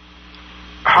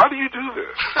 How do you do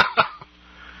this?"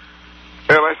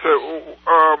 And I said,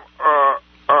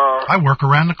 I work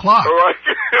around the clock. Right.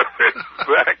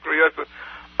 Exactly. I said,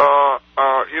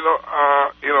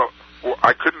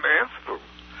 I couldn't answer them.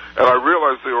 And I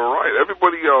realized they were right.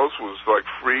 Everybody else was like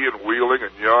free and wheeling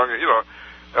and young,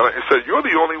 And I said, you're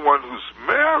the only one who's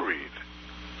married,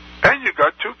 and you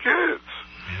got 2 kids.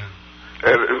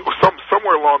 Yeah. And it was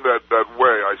somewhere along that way,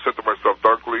 I said to myself,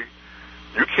 Dunkley,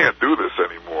 you can't do this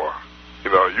anymore. You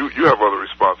know, you have other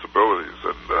responsibilities.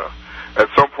 And at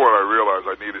some point, I realized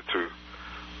I needed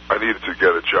to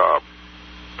get a job.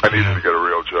 I needed to get a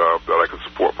real job that I could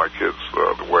support my kids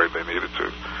the way they needed to.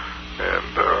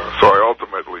 And so I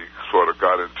ultimately sort of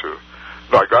got into.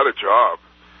 I got a job,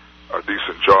 a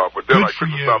decent job, but then I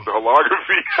couldn't stop the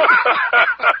holography.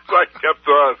 So I kept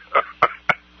on.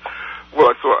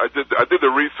 Well, so I did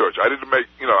the research. I didn't make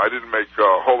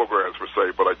holograms per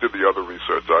se, but I did the other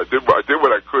research. I did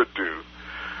what I could do,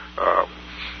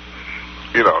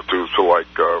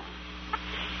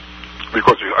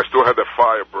 because I still had that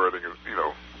fire burning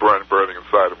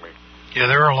inside of me. Yeah,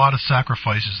 there are a lot of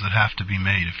sacrifices that have to be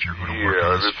made if you're going to work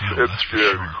in this field. That's for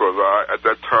sure. Because at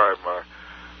that time, I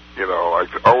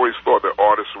always thought that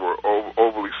artists were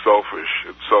overly selfish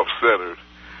and self-centered,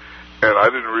 and I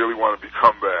didn't really want to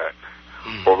become that.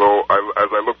 Although,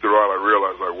 as I looked around, I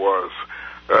realized I was.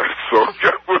 So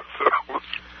it was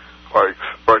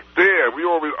like Dan.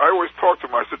 I always talked to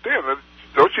him. I said, Dan,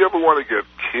 don't you ever want to get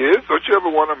kids? Don't you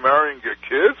ever want to marry and get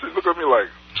kids? He looked at me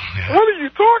like, what are you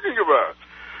talking about?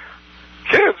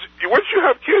 Kids? Once you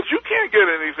have kids, you can't get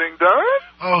anything done.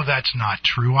 Oh, that's not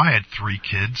true. I had 3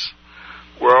 kids.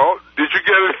 Well, did you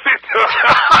get anything done?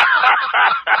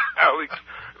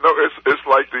 No, it's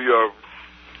like the.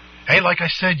 Hey, like I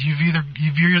said,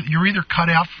 you're either cut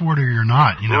out for it or you're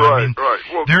not. You know, right, I mean, right.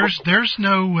 Well, there's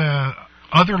no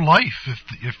other life.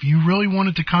 If you really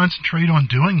wanted to concentrate on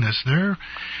doing this,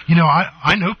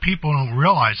 I know people don't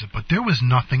realize it, but there was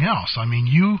nothing else. I mean,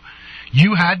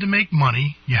 you had to make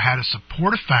money, you had to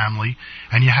support a family,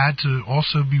 and you had to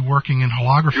also be working in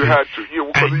holography. You had to,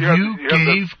 you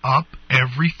gave up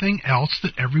everything else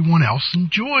that everyone else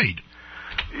enjoyed.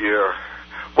 Yeah.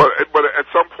 But at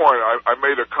some point, I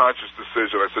made a conscious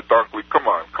decision. I said, Dunkley, come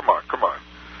on,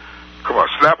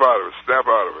 snap out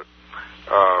of it.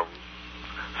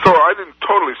 So I didn't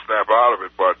totally snap out of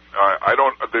it, but I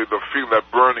don't. The feeling,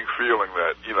 that burning feeling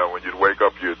that when you'd wake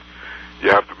up, you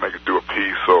have to do a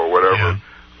piece or whatever. Yeah.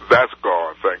 That's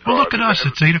gone. Thank God. Well, look at us.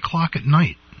 It's 8:00 at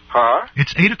night. Huh?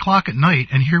 It's 8:00 at night,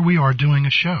 and here we are doing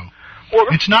a show. Well,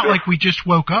 it's not like we just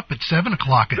woke up at 7:00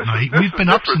 at night. We've been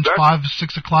up since 5,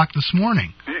 6 o'clock this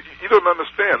morning. You don't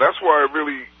understand. That's why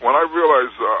when I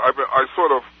realized I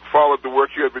sort of followed the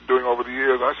work you had been doing over the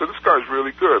years. I said, this guy's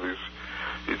really good.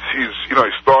 He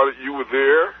started. You were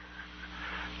there,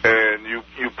 and you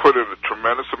put in a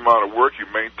tremendous amount of work.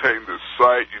 You maintained the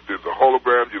site. You did the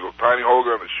hologram. You did the tiny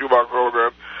hologram, the shoebox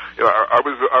hologram. I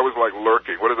was like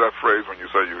lurking. What is that phrase when you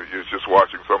say you're just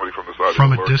watching somebody from the side?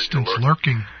 From a distance,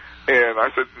 lurking. And I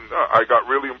said, I got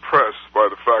really impressed by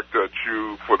the fact that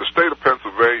you, for the state of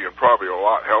Pennsylvania, and probably hell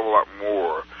of a lot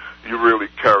more, you really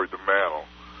carried the mantle,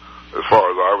 as far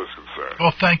as I was concerned.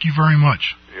 Well, thank you very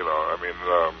much.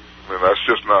 And that's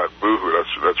just not boohoo.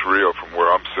 That's real from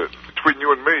where I'm sitting. Between you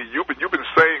and me, you've been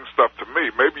saying stuff to me.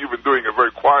 Maybe you've been doing it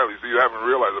very quietly, so you haven't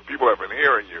realized that people have been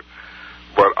hearing you.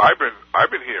 But I've been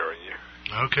hearing you.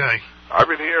 Okay. I've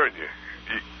been hearing you.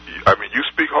 You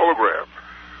speak hologram.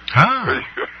 Ah.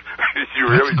 You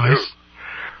really nice.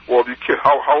 Do. Well,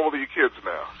 how old are your kids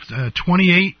now?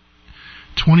 28,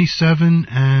 27,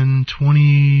 and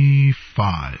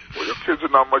 25. Well, your kids are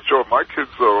not much older. My kids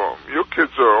are. Your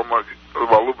kids are almost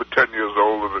about a little bit 10 years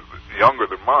younger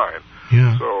than mine.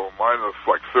 Yeah. So mine is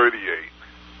like 38.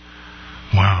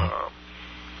 Wow.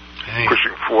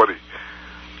 Pushing 40.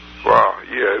 Wow.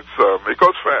 Yeah. It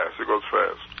goes fast. It goes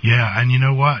fast. Yeah, and you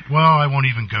know what? Well, I won't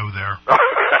even go there.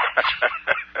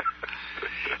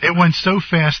 It went so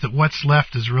fast that what's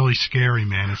left is really scary,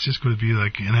 man. It's just going to be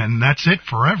like, and that's it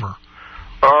forever.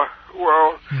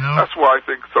 Well, that's why I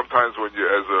think sometimes when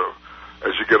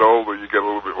as you get older, you get a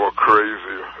little bit more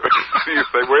crazy. You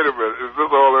say, wait a minute, is this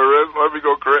all there is? Let me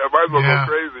go crazy. I might as well go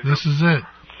crazy. This is it.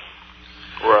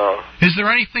 Well, is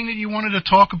there anything that you wanted to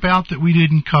talk about that we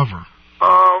didn't cover?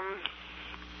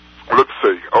 Let's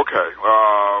see. Okay.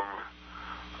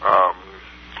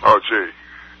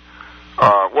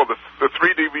 Well, the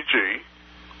 3DVG.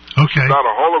 Okay. Not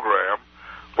a hologram,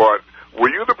 but were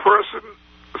you the person,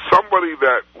 somebody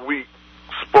that we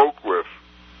spoke with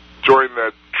during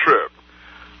that trip,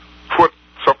 put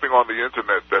something on the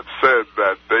internet that said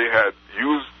that they had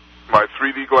used my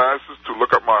 3D glasses to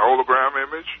look up my hologram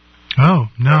image? Oh,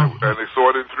 no. And they saw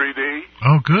it in 3D?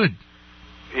 Oh, good.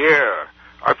 Yeah.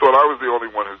 I thought I was the only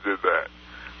one who did that.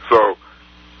 So,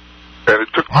 and it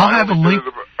took. I'll have a link.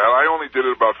 And I only did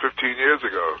it about 15 years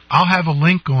ago. I'll have a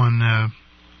link on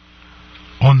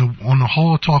on the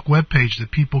HoloTalk webpage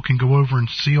that people can go over and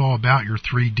see all about your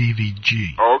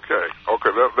 3DVG. Okay,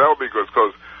 that'll be good,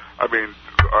 because, I mean,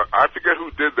 I forget who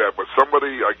did that, but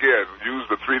somebody, again, used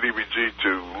the 3DVG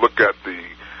to look at the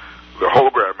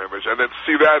hologram image and then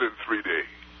see that in 3D.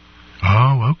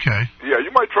 Oh, okay. Yeah,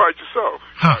 you might try it yourself.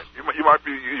 Huh. You might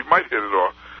hit it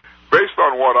off. Based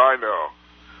on what I know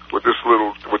with this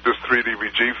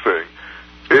 3DVG thing,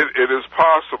 it is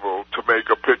possible to make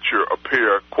a picture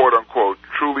appear, quote unquote,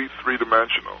 truly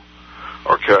three-dimensional.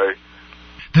 Okay?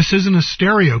 This isn't a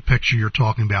stereo picture you're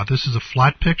talking about. This is a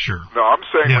flat picture. No, I'm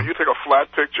saying when you take a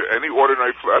flat picture, any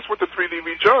ordinary that's what the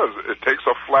 3DV does. It takes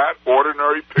a flat,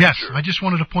 ordinary picture. Yes, I just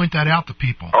wanted to point that out to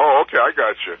people. Oh, okay, I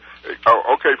got you.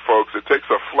 Oh, okay, folks, it takes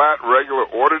a flat, regular,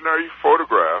 ordinary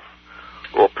photograph,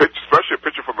 or picture, especially a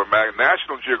picture from a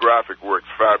National Geographic works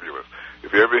fabulous.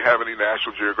 If you ever have any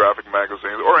National Geographic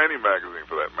magazines, or any magazine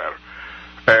for that matter,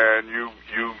 and you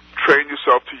train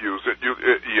yourself to use it,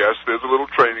 yes, there's a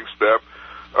little training step.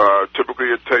 Typically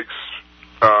it takes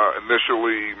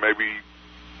initially maybe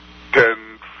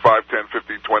 5, 10,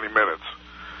 15, 20 minutes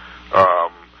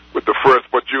with the first,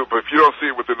 but if you don't see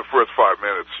it within the first 5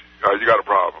 minutes, you got a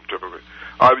problem typically.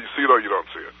 Either you see it or you don't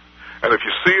see it. And if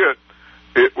you see it,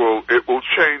 it will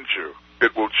change you.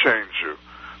 It will change you.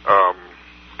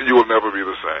 You will never be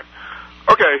the same.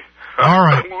 Okay. All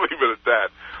right. We'll leave it at that.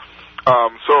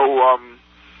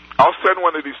 I'll send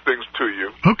one of these things to you.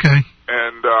 Okay.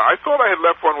 And I thought I had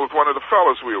left one with one of the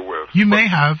fellas we were with. You may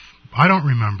have. I don't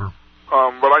remember.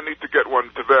 But I need to get one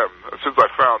to them. Since I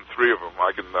found 3 of them,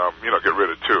 I can, get rid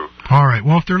of 2. All right.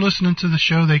 Well, if they're listening to the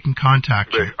show, they can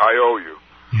contact you. I owe you.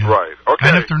 Yeah. Right. Okay.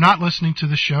 And if they're not listening to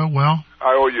the show, well,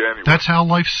 I owe you anyway. That's how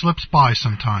life slips by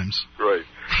sometimes. Great.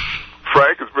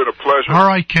 Frank, it's been a pleasure. All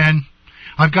right, Ken.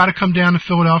 I've got to come down to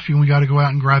Philadelphia, and we got to go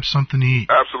out and grab something to eat.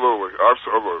 Absolutely.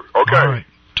 Okay. All right.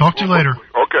 Talk to you later.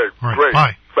 Okay. All right. Great.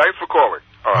 Bye. Thanks for calling.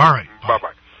 All right.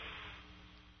 Bye-bye.